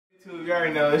You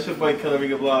already know, it's your boy Killer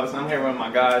Riga Vlogs. I'm here with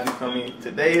my guys, you feel me?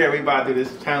 Today here we about to do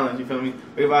this challenge, you feel me?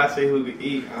 We about to see who can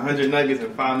eat 100 nuggets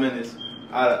in 5 minutes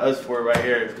out of us four right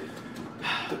here.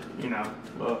 You know,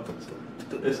 well,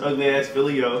 this ugly ass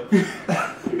Philly, yo.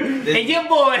 And your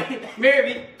boy,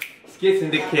 Mary, skits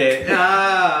in the kid.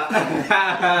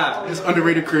 This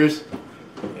underrated Chris.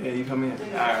 Yeah, you come in.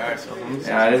 Alright, so let me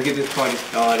see. Alright, let's get this party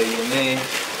started, you man.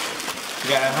 We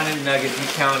got 100 nuggets, we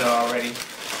counted already.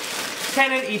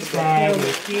 10 in each bag. Alright.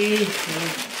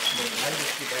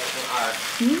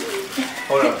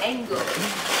 Hold up.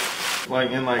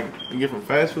 Like, you get from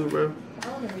fast food, bro?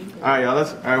 Alright, y'all,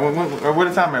 let's. Alright, what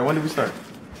the time, man? When did we start?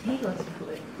 He goes to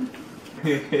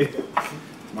it.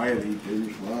 Might eat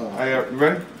food. Wow. Alright, you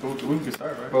ready? We can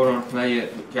start, right? Hold on, not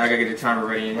yet. Okay, I gotta get the timer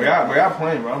ready. In But y'all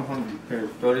playing, bro. I'm hungry. Here,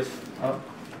 throw this up.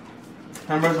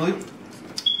 How much to leave?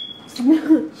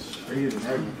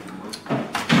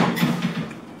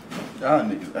 Y'all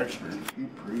niggas extra. You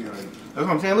pretty high. That's what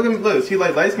I'm saying. Look at me. Look, see,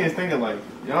 like, light skin's thinking like,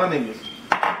 y'all niggas.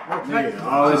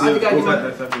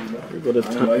 Here go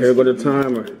the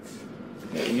timer.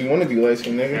 Yeah, you want to be light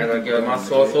skin, nigga? I gotta get my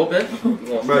sauce open.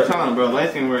 Bro, tell him, bro.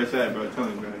 Light skin where it's at, bro. Tell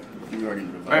him, bro.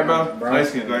 Alright, bro. Light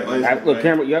skin, right? Light skin. Look,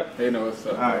 camera, yep. They know what's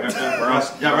up. Alright,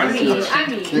 y'all ready? I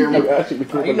mean.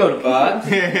 You know the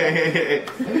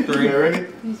vibe. 3, ready?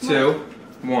 2,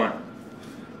 1.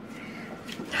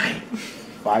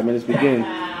 5 minutes begin.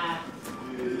 I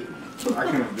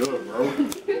can't do it, bro.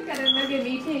 You got a nugget in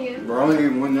each hand. Bro, I only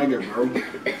ate 1 nugget, bro.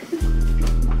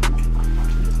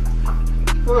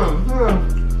 Bro,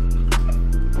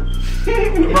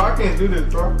 I can't do this,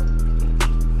 bro.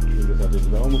 You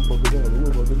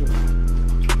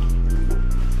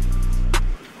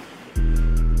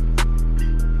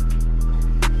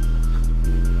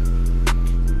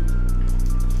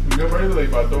ready to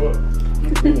about to throw up?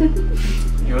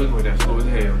 Yo, look at that slow as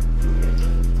hell.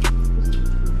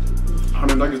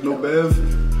 100 nuggets, no bev.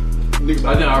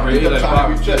 I done already like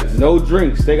 5 checks. No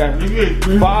drinks. They got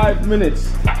 5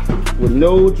 minutes with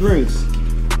no drinks.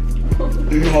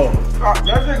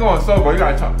 That shit going sober. You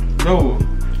gotta talk. No.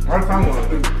 What time was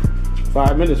it?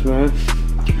 5 minutes, man.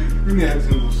 You need to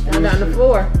have I'm down to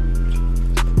 4.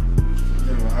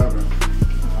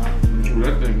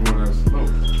 That thing going that slow.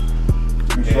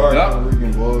 I'm Hands sorry up. for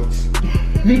reading vlogs.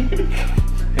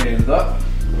 Hands up.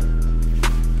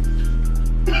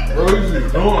 Bro, what you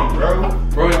doing, bro?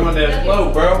 Bro, you want that slow,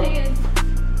 bro.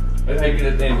 Let's take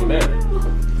that thing from there.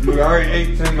 You already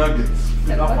ate 10 nuggets.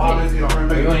 You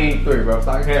only eat 3, bro.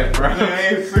 Stop half, bro. I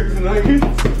ate 6 nuggets.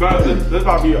 Bro, this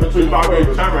about to be a 10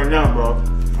 right now, bro.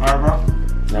 Alright,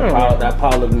 bro? That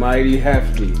pile look mighty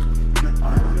hefty.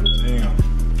 Damn.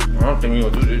 I don't think we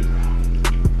gonna do this.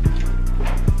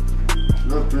 You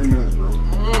got 3 minutes, bro.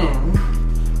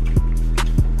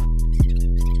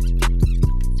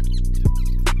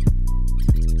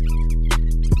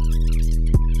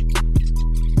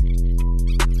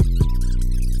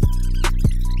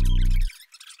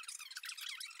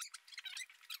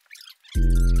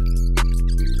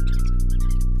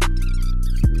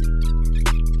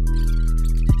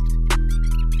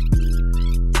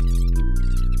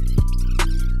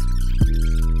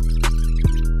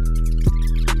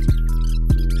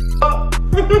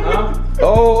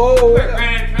 Oh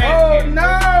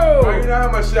no! Bro, you know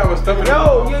how much shit I was stuffing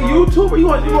Yo, your YouTuber, you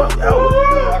want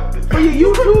for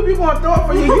your YouTube, you want to throw it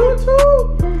for your YouTube?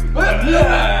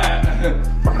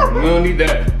 We don't need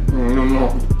that. No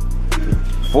more.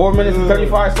 4 minutes and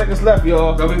 35 seconds left,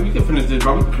 y'all. Bro, we can finish this,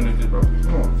 bro. We can finish this, bro.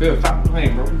 Come on, Phil, stop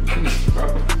playing, bro. Come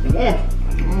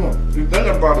on. You think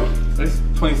about it. It's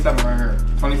 27 right here.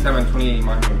 27, 28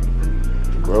 right here.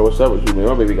 Bro, what's up with you, man?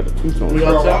 My baby got the 2 tone. We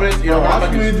got 10 minutes. Yo, how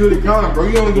much you do the count, bro?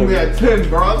 You only gonna be at 10,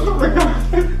 bro.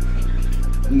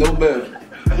 No bed.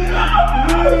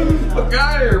 Fuck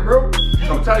out of here, bro.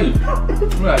 I'm telling you.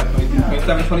 We're at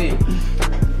 27, 28.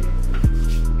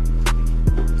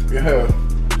 Yeah.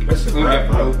 That's a wrap,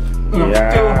 bro. I'm Yeah.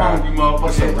 still hungry,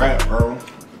 What's a motherfucker. rap, bro?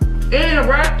 And a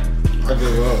wrap. I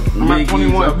gave up. I'm at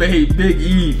 21. Big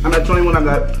E. I'm at 21. I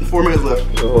got 4 minutes left.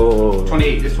 Oh.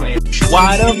 28, it's 28.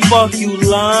 Why the fuck you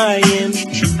lying?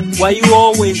 Why you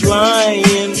always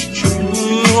lying?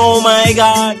 Oh my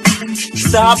god,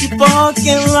 stop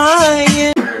fucking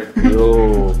lying.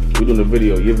 Yo, we doing the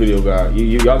video. Your video guy.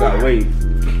 Y'all gotta wait.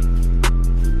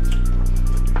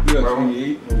 You got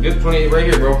 28? This 28 right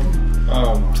here, bro.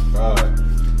 Oh my god.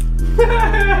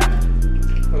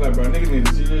 I'm like, bro, niggas need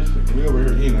to see this shit. We over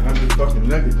here eating 100 fucking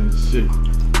nuggets and shit.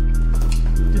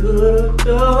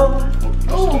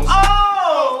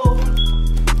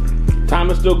 Time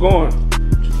is still going.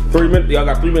 3 minutes. Y'all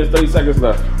got 3 minutes, 30 seconds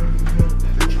left.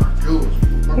 They trying to kill us.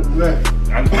 Fuck that.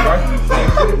 I'm surprised.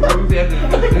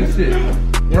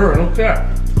 Bro, no cap.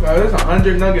 There's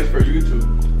 100 nuggets for YouTube.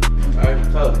 I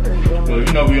can tell you. Well,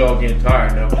 you know we all getting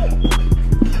tired though.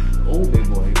 Oh, big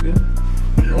boy, you good?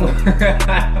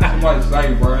 Somebody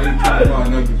say, bro, I ain't trying my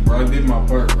nuggets, bro. I did my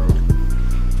part, bro.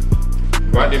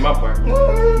 Bro, I did my part.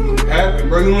 What happened,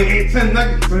 bro? You only ate 10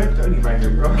 nuggets, man. 30 right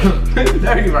here, bro.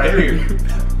 30 right here.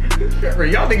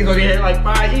 Y'all niggas only had like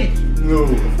 5 each. No.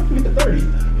 Get the 30.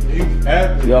 You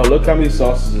happened. Yo, look how many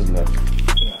sauces is left.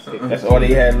 That's all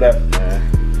they had left, man.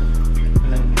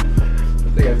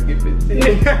 I think I skipped 15.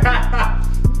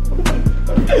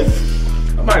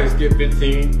 I might have skipped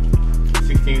 15,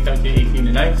 16, 17, 18,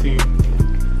 and 19.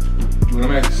 But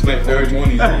I'm actually slept every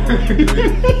morning.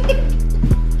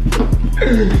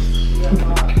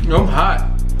 I'm hot.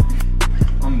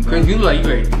 I'm Cause you like you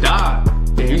ready to die.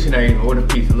 Yeah, you should not even order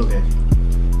pizza. Look at you.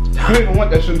 I don't even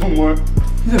want that shit no more.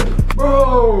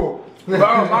 Bro! Bro,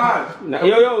 man.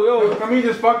 Yo. Let me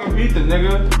just fucking pizza,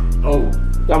 nigga. Oh,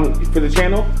 For the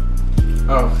channel?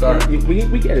 Oh, sorry. We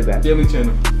can edit that. Daily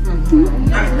channel.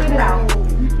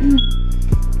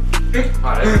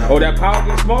 Oh, that power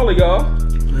gets smaller, y'all.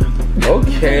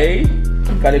 Okay.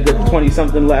 Got a good 20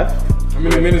 something left. How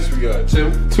many minutes we got?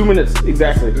 2? 2 minutes,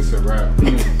 exactly. This is a wrap.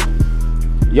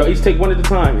 Y'all each take one at a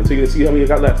time until you see how many you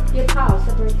got left. Your pause,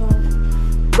 separate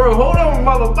pause. bro, hold on,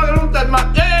 motherfucker! Don't touch my.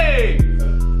 Hey,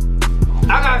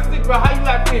 I got 6, bro. How you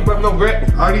like me, bro? No Brett.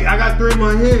 I got 3 in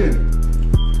my hand.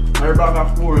 Everybody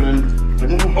got 4 and then.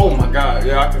 Oh my god,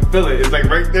 yeah, I can feel it. It's like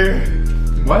right there.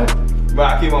 What? But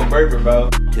I keep on burping, bro.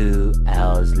 2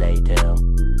 hours later.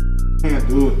 Can't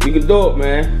do it. You can do it,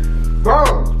 man.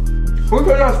 Bro! Who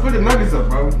told y'all split the nuggets up,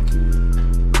 bro?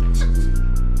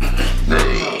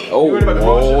 Oh, You ready about the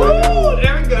whoa. motion? Ooh,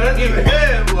 there we go. Let's give it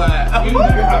head, boy. You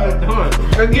nigga have it done.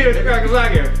 Let's give it the crackers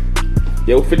like it.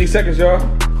 Yo, 50 seconds, y'all.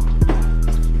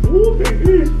 Ooh,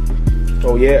 baby.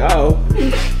 Oh, yeah, uh-oh.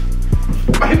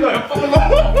 You gonna fuck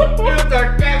along? You gonna start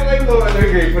calculating more than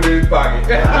great put it in his pocket.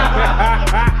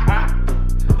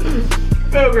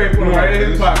 Feel great put it right in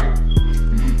his pocket.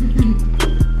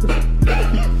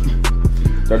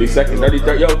 30 seconds,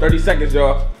 30 seconds,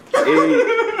 y'all.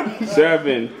 8,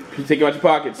 7, you take it out your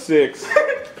pocket. 6,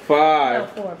 5,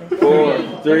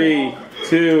 4, 3,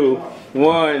 2,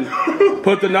 1.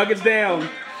 Put the nuggets down.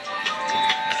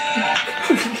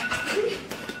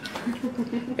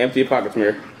 Empty your pockets,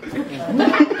 Mirror.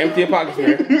 Empty your pockets,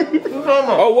 Mirror.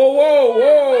 Oh,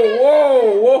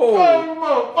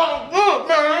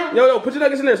 whoa. Yo, put your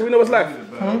nuggets in there so we know what's left.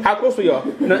 How close were y'all?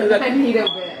 I need a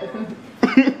bed.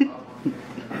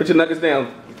 Put your nuggets down.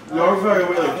 Y'all probably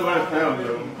weigh like 200 pounds,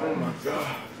 yo. Oh my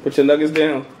god. Put your nuggets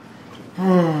down.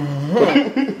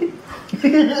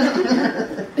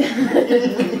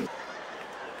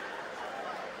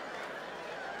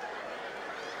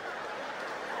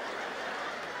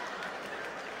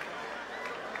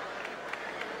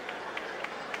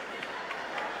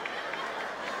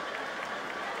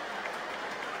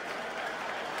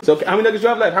 So, how many nuggets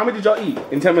y'all have left? How many did y'all eat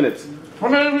in 10 minutes? How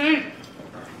many did we eat?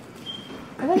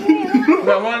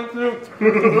 Got 1, 2.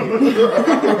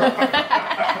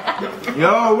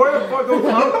 Yo, where the fuck those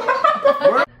come?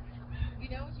 You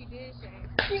know what you did,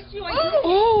 Shane? Where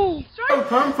they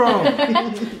come from?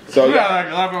 So,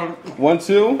 yeah. 1,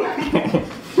 2,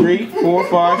 3, 4,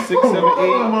 5, 6, 7,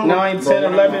 8, 9, 10,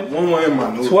 11, One in my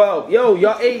nose. 12. Yo,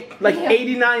 y'all ate like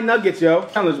 89 nuggets, yo.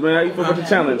 Challenge, man. How you feel about the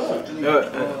challenge?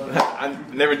 I'm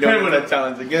never doing that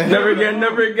challenge again. Never again,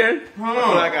 never again.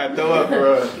 I gotta throw up,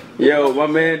 bro. Yo, my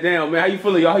man, damn, man. How you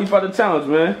feeling, y'all? How you felt the challenge,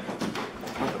 man?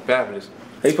 Fabulous.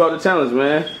 How you felt the challenge,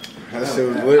 man? That shit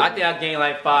was lit. I think I gained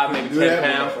like 5, maybe 10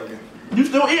 pounds. You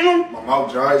still eating them? My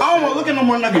mouth dry. I don't want to look at no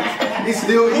more nuggets. He's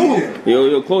still eating.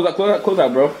 Yo, close out,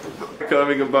 bro. Make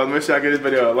sure I give this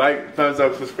video a like, thumbs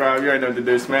up, subscribe. You already know what to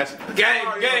do. Smash. Gang,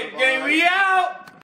 we out!